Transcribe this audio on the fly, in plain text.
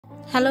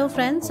Hello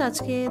friends, आज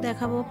के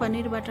देखाबो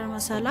पनीर बाटार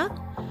मसाला।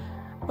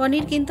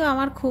 पनीर किन्तु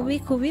आमार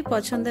खूबी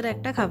पछंदेर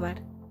एकटा खाबार।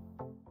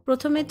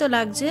 प्रथमे तो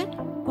लागछे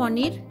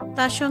पनीर,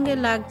 तार संगे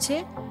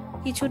लागछे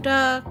किछुटा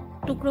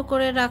टुकरो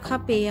करे राखा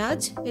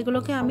पेঁয়াজ,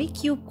 एगुलोके आमी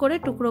किউব करे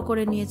टुकरो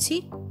करे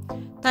निয়েছি।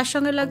 तार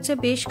संगे लागछे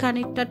बेश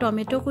खानिकटा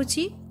टमेटो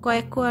कुचि,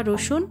 कयेक कोয়া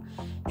रसुन,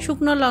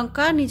 शुकनो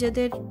लंका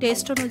निजेदेर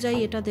टेस्ट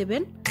अनुयायी एटा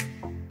देবেন,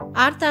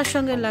 আর তার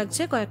সঙ্গে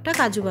লাগছে কয়েকটা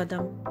কাজু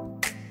বাদাম।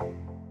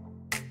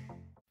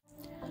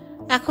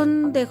 এখন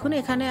দেখুন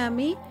এখানে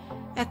আমি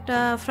একটা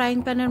ফ্রাইং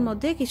প্যানের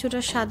মধ্যে কিছুটা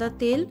সাদা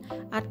তেল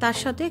আর তার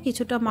সাথে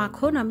কিছুটা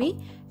মাখন আমি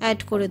অ্যাড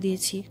করে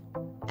দিয়েছি।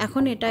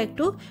 এখন এটা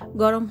একটু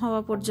গরম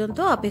হওয়া পর্যন্ত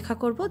অপেক্ষা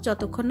করব,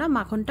 যতক্ষণ না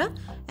মাখনটা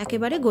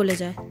একেবারে গলে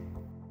যায়।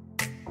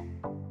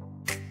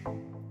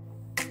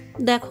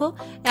 দেখো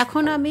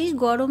এখন আমি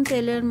গরম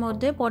তেলের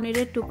মধ্যে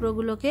পনিরের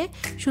টুকরোগুলোকে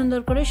সুন্দর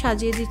করে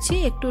সাজিয়ে দিচ্ছি,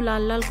 একটু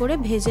লাল লাল করে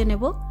ভেজে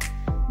নেব।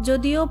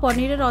 যদিও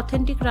পনিরের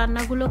অথেন্টিক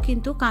রান্নাগুলো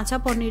কিন্তু কাঁচা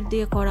পনির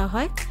দিয়ে করা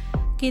হয়,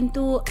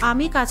 কিন্তু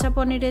আমি কাঁচা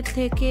পনিরের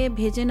থেকে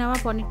ভেজে নেওয়া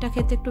পনিরটা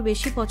খেতে একটু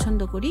বেশি পছন্দ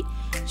করি,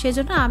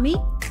 সেজন্য আমি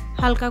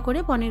হালকা করে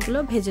পনিরগুলো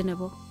ভেজে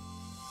নেব।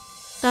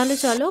 তাহলে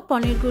চলো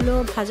পনিরগুলো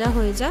ভাজা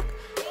হয়ে যাক,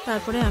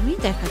 তারপরে আমি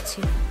দেখাচ্ছি।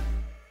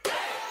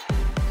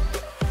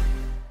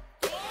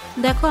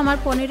 দেখো আমার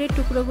পনিরের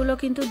টুকরোগুলো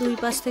কিন্তু দুই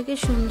পাশ থেকে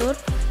সুন্দর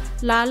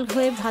লাল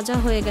হয়ে ভাজা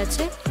হয়ে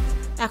গেছে।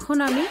 এখন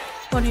আমি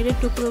পনিরের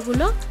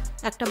টুকরোগুলো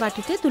একটা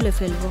বাটিতে তুলে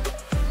ফেলবো।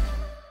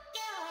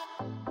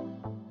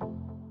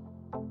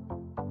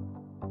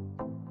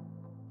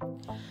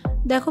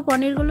 দেখো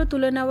পনিরগুলো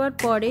তুলে নেওয়ার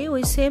পরে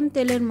ওই সেম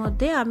তেলের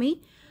মধ্যে আমি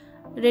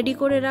রেডি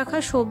করে রাখা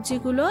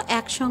সবজিগুলো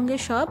একসঙ্গে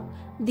সব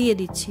দিয়ে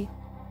দিচ্ছি।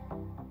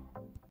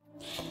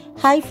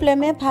 হাই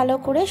ফ্লেমে ভালো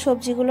করে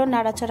সবজিগুলো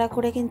নাড়াচাড়া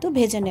করে কিন্তু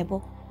ভেজে নেব।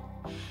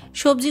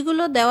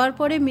 সবজিগুলো দেওয়ার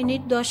পরে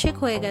মিনিট 10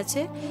 হয়ে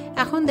গেছে।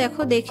 এখন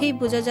দেখো দেখেই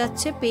বোঝা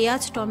যাচ্ছে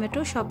পেঁয়াজ টমেটো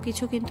সব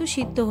কিছু কিন্তু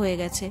সিদ্ধ হয়ে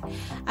গেছে।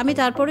 আমি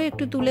তারপরে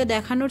একটু তুলে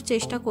দেখানোর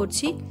চেষ্টা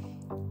করছি।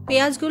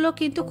 পেঁয়াজগুলো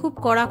কিন্তু খুব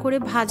কড়া করে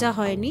ভাজা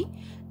হয়নি,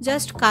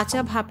 জাস্ট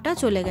কাঁচা ভাবটা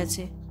চলে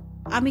গেছে।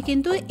 আমি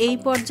কিন্তু এই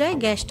পর্যায়ে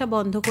গ্যাসটা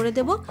বন্ধ করে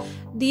দেব,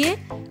 দিয়ে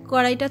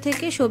কড়াইটা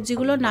থেকে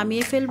সবজিগুলো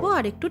নামিয়ে ফেলবো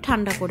আর একটু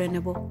ঠান্ডা করে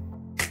নেব।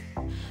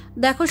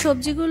 দেখো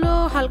সবজিগুলো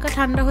হালকা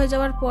ঠান্ডা হয়ে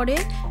যাওয়ার পরে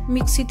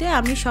মিক্সিতে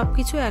আমি সব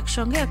কিছু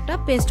একসঙ্গে একটা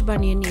পেস্ট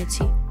বানিয়ে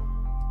নিয়েছি।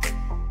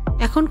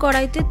 এখন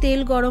কড়াইতে তেল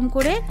গরম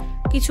করে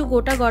কিছু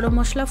গোটা গরম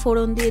মশলা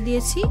ফোড়ন দিয়ে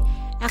দিয়েছি।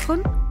 এখন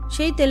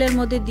সেই তেলের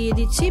মধ্যে দিয়ে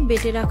দিচ্ছি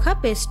বেটে রাখা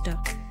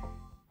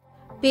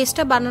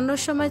পেস্টটা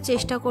বানানোর সময়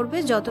চেষ্টা করবে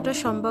যতটা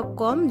সম্ভব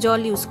কম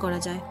জল ইউজ করা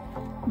যায়।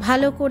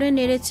 ভালো করে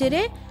নেড়ে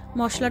চেড়ে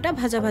মশলাটা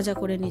ভাজা ভাজা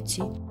করে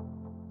নিচ্ছি।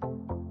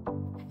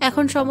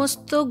 এখন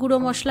সমস্ত গুঁড়ো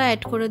মশলা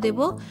অ্যাড করে দেব।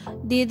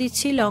 দিয়ে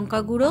দিচ্ছি লঙ্কা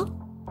গুঁড়ো,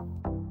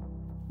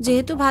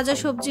 যেহেতু ভাজা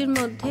সবজির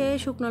মধ্যে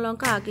শুকনো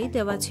লঙ্কা আগেই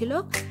দেওয়া ছিল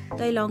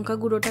তাই লঙ্কা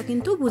গুঁড়োটা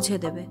কিন্তু বুঝে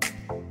দেবে।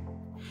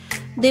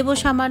 দেব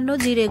সামান্য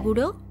জিরে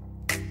গুঁড়ো,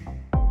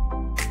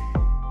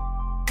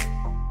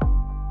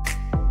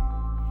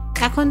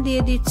 এখন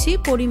দিয়ে দিচ্ছি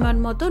পরিমাণ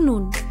মতো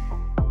নুন।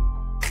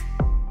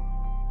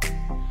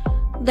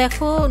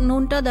 দেখো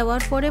নুনটা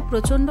দেওয়ার পরে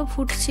প্রচণ্ড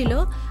ফুটছিল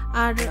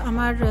আর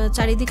আমার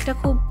চারিদিকটা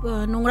খুব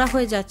নোংরা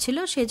হয়ে যাচ্ছিল,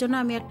 সেই জন্য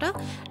আমি একটা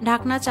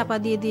ঢাকনা চাপা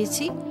দিয়ে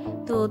দিয়েছি।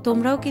 তো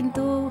তোমরাও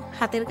কিন্তু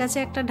হাতের কাছে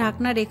একটা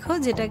ঢাকনা রেখো,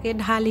 যেটাকে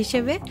ঢাল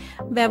হিসেবে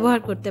ব্যবহার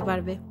করতে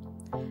পারবে।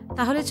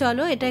 তাহলে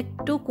চলো এটা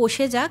একটু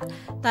কষে যাক,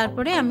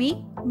 তারপরে আমি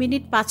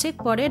মিনিট 5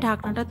 পরে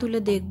ঢাকনাটা তুলে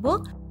দেখব।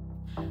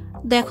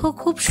 দেখো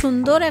খুব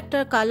সুন্দর একটা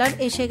কালার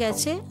এসে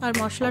গেছে আর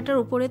মশলাটার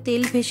উপরে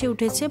তেল ভেসে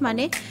উঠেছে,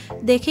 মানে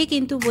দেখে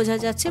কিন্তু বোঝা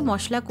যাচ্ছে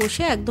মশলা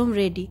কষে একদম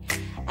রেডি।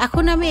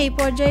 এখন আমি এই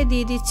পর্যায়ে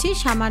দিয়ে দিচ্ছি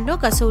সামান্য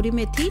কাসুরি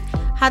মেথি,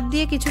 হাত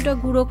দিয়ে কিছুটা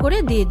গুঁড়ো করে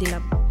দিয়ে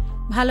দিলাম।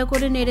 ভালো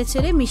করে নেড়ে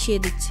চেড়ে মিশিয়ে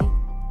দিচ্ছি।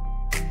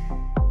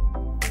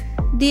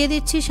 দিয়ে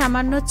দিচ্ছি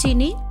সামান্য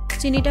চিনি,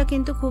 চিনিটা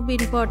কিন্তু খুব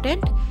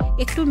ইম্পর্টেন্ট,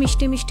 একটু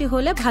মিষ্টি মিষ্টি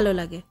হলে ভালো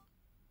লাগে।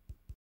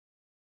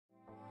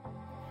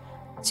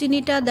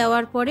 চিনিটা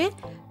দেওয়ার পরে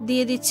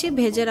দিয়ে দিচ্ছি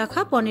ভেজে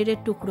রাখা পনিরের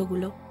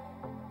টুকরোগুলো।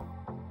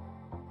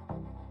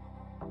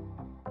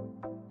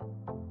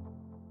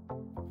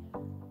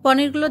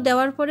 পনিরগুলো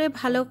দেওয়ার পরে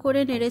ভালো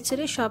করে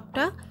নেড়েচেড়ে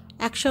সবটা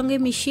একসঙ্গে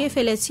মিশিয়ে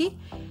ফেলেছি।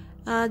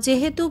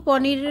 যেহেতু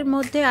পনিরের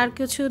মধ্যে আর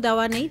কিছু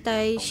দেওয়া নেই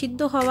তাই সিদ্ধ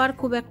হওয়ার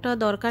খুব একটা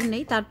দরকার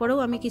নেই, তারপরেও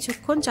আমি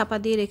কিছুক্ষণ চাপা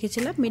দিয়ে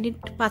রেখেছিলাম মিনিট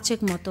 5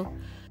 মতো।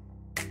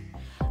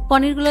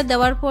 পনিরগুলো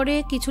দেওয়ার পরে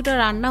কিছুটা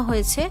রান্না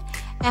হয়েছে,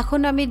 এখন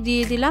আমি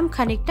দিয়ে দিলাম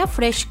খানিকটা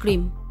ফ্রেশ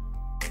ক্রিম।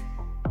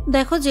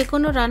 দেখো যে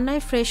কোনো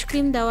রান্নায় ফ্রেশ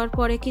ক্রিম দেওয়ার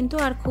পরে কিন্তু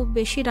আর খুব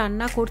বেশি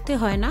রান্না করতে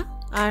হয় না,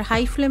 আর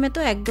হাই ফ্লেমে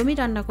তো একদমই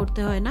রান্না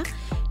করতে হয় না,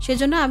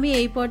 সেজন্য আমি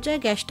এই পর্যায়ে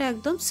গ্যাসটা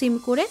একদম সিম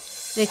করে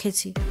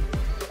রেখেছি।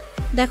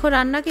 দেখো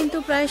রান্না কিন্তু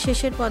প্রায়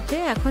শেষের পথে।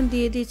 এখন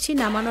দিয়ে দিচ্ছি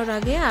নামানোর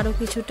আগে আরও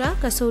কিছুটা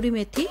কাসুরি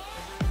মেথি।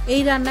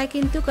 এই রান্নায়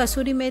কিন্তু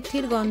কাসুরি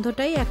মেথির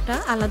গন্ধটাই একটা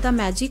আলাদা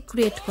ম্যাজিক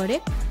ক্রিয়েট করে,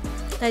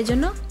 তাই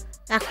জন্য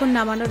এখন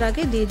নামানোর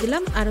আগে দিয়ে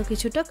দিলাম আরও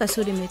কিছুটা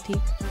কাসুরি মেথি।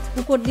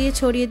 উপর দিয়ে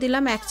ছড়িয়ে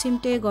দিলাম 1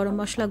 চিমটে গরম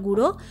মশলা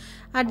গুঁড়ো,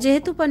 আর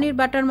যেহেতু পনির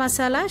বাটার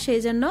মশলা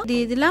সেই জন্য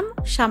দিয়ে দিলাম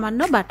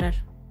সামান্য বাটার।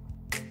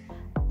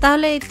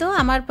 তাহলে এই তো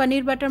আমার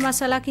পনির বাটার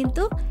মশলা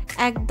কিন্তু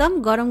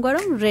একদম গরম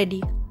গরম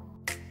রেডি।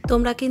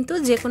 তোমরা কিন্তু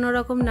যে কোনো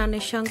রকম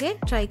নানের সঙ্গে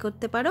ট্রাই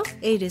করতে পারো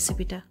এই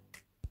রেসিপিটা।